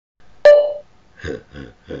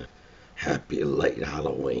Happy late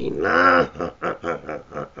Halloween.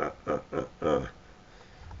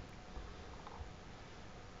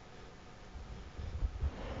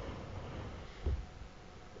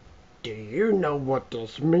 Do you know what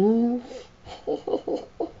this means?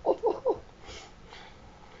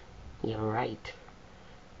 You're right.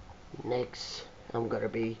 Next, I'm gonna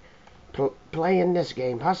be playing this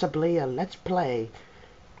game, possibly a Let's Play.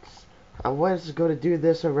 I was gonna do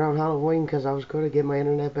this around Halloween because I was gonna get my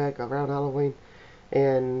internet back around Halloween,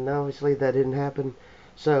 and obviously that didn't happen.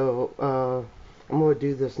 So, I'm gonna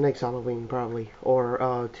do this next Halloween probably,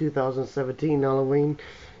 or 2017 Halloween.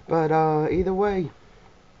 But either way,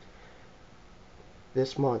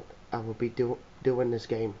 this month I will be doing this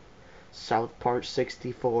game, South Park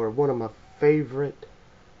 64, one of my favorite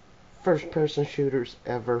first-person shooters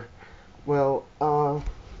ever. Well,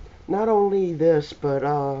 not only this, but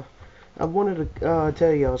I wanted to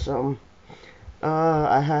tell y'all something.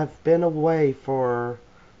 I have been away for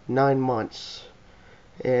 9 months,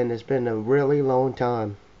 and it's been a really long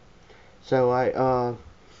time. So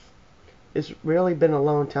it's really been a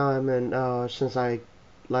long time, and since I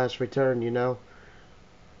last returned, and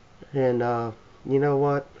you know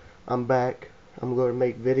what? I'm back. I'm going to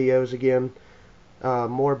make videos again,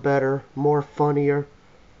 more better, more funnier,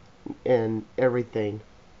 and everything.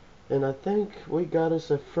 And I think we got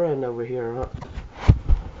us a friend over here, huh?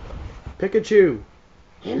 Pikachu!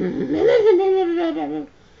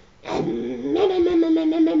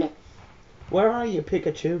 Where are you,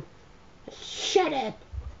 Pikachu? Shut up.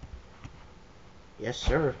 Yes,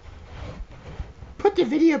 sir. Put the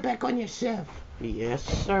video back on yourself. Yes,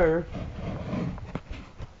 sir.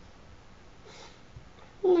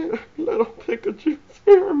 Little Pikachu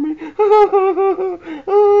scare me.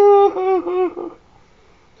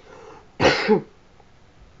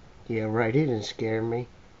 Yeah, right, he didn't scare me.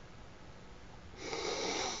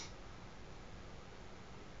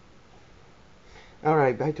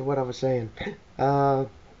 Alright, back to what I was saying. Been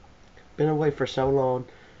away for so long.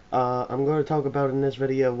 I'm going to talk about in this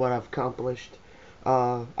video what I've accomplished.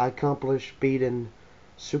 I accomplished beating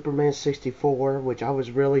Superman 64, which I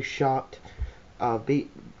was really shocked.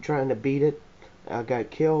 Trying to beat it. I got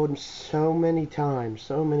killed so many times,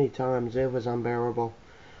 it was unbearable.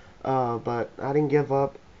 But I didn't give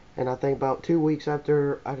up, and I think about 2 weeks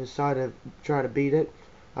after I decided to try to beat it,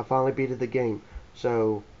 I finally beat the game.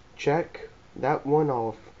 So check that one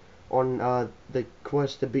off on the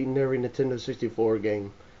quest to beating every Nintendo 64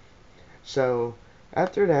 game. So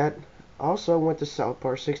after that, I also went to South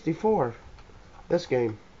Park 64, this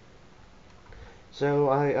game. So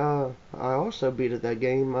I also beat that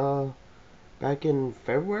game back in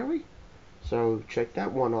February. So check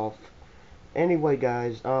that one off. Anyway,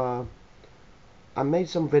 guys, I made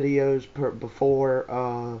some videos before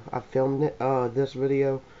I filmed this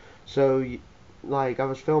video. So like I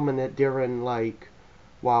was filming it during like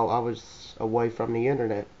while I was away from the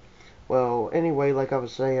internet. Well, anyway, like I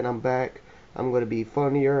was saying, I'm back. I'm going to be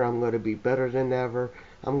funnier. I'm going to be better than ever.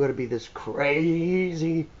 I'm going to be this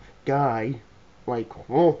crazy guy. Like,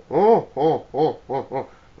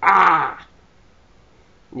 ah!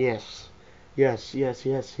 Yes. Yes, yes,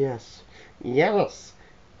 yes, yes. Yes!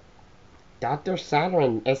 Dr.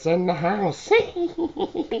 Saturn is in the house.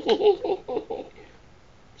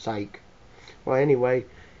 Psych. Well, anyway,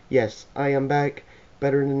 yes, I am back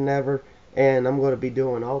better than ever, and I'm going to be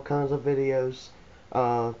doing all kinds of videos.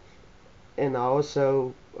 Uh, and I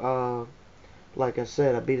also, like I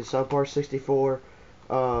said, I beat it South Park 64.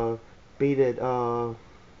 Uh, beat it, what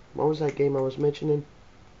was that game I was mentioning?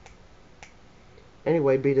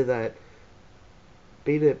 Anyway, beat it that.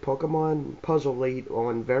 Beat it Pokemon Puzzle League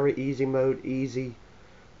on very easy mode, easy.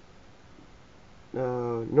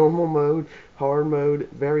 Normal mode, hard mode,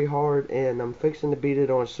 very hard, and I'm fixing to beat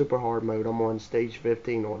it on super hard mode. I'm on stage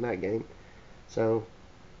 15 on that game. So,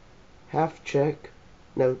 half check,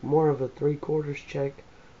 no, more of a 3/4 check.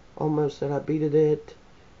 Almost that I beat it.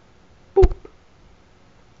 Boop.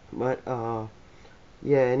 But,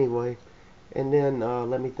 yeah, anyway. And then,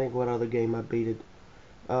 let me think what other game I beat it.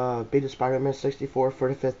 Beat it Spider-Man 64 for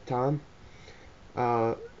the 5th time.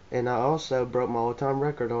 Uh, and I also broke my all-time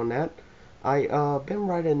record on that. I been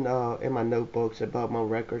writing in my notebooks about my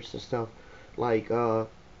records and stuff, like my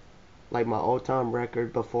all-time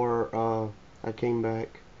record before I came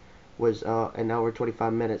back was an hour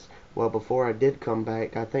 25 minutes. Well, before I did come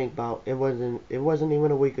back, I think about it wasn't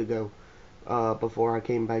even a week ago before I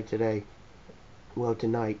came back today. Well,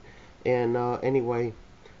 tonight. And anyway,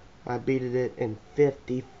 I beat it in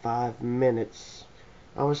 55 minutes.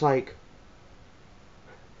 I was like,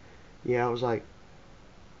 yeah, I was like,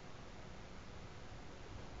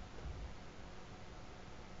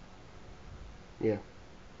 Yeah.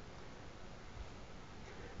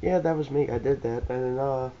 Yeah, that was me. I did that. And,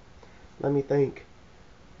 let me think.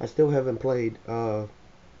 I still haven't played, what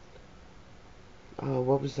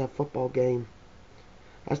was that football game?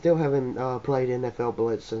 I still haven't, played NFL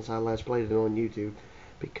Blitz since I last played it on YouTube.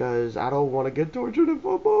 Because I don't want to get tortured in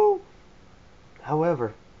football.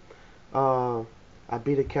 However, uh, I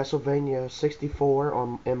beat a Castlevania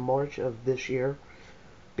 64 in March of this year.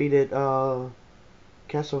 Beat it,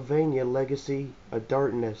 Castlevania Legacy of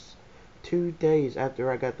Darkness 2 days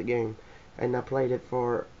after I got the game. And I beat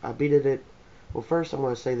it, well, first I'm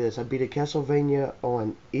going to say this. I beat a Castlevania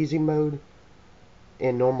on easy mode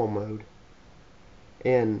and normal mode.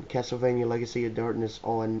 And Castlevania Legacy of Darkness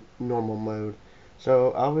on normal mode.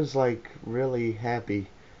 So I was like really happy.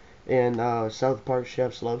 And South Park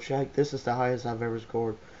Chef's Love Shack, this is the highest I've ever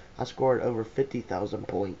scored. I scored over 50,000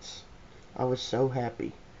 points. I was so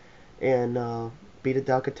happy. And beat a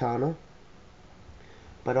Daikatana.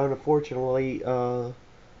 But unfortunately, the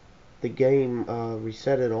game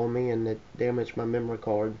reset it on me and it damaged my memory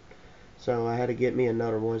card. So I had to get me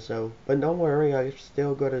another one. So, but don't worry, I'm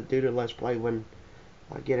still gonna do the Let's Play when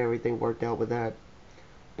I get everything worked out with that.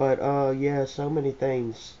 But yeah, so many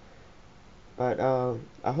things. But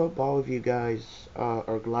I hope all of you guys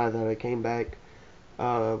are glad that I came back.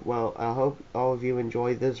 Well, I hope all of you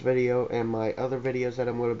enjoyed this video and my other videos that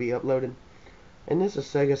I'm going to be uploading. And this is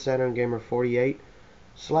Sega Saturn Gamer 48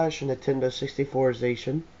 / Nintendo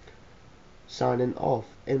 64zation signing off.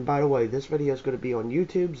 And by the way, this video is going to be on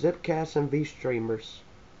YouTube, Zipcast, and VStreamers,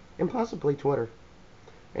 and possibly Twitter.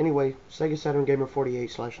 Anyway, Sega Saturn Gamer 48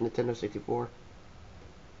 / Nintendo 64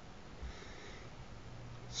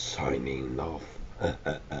 signing off.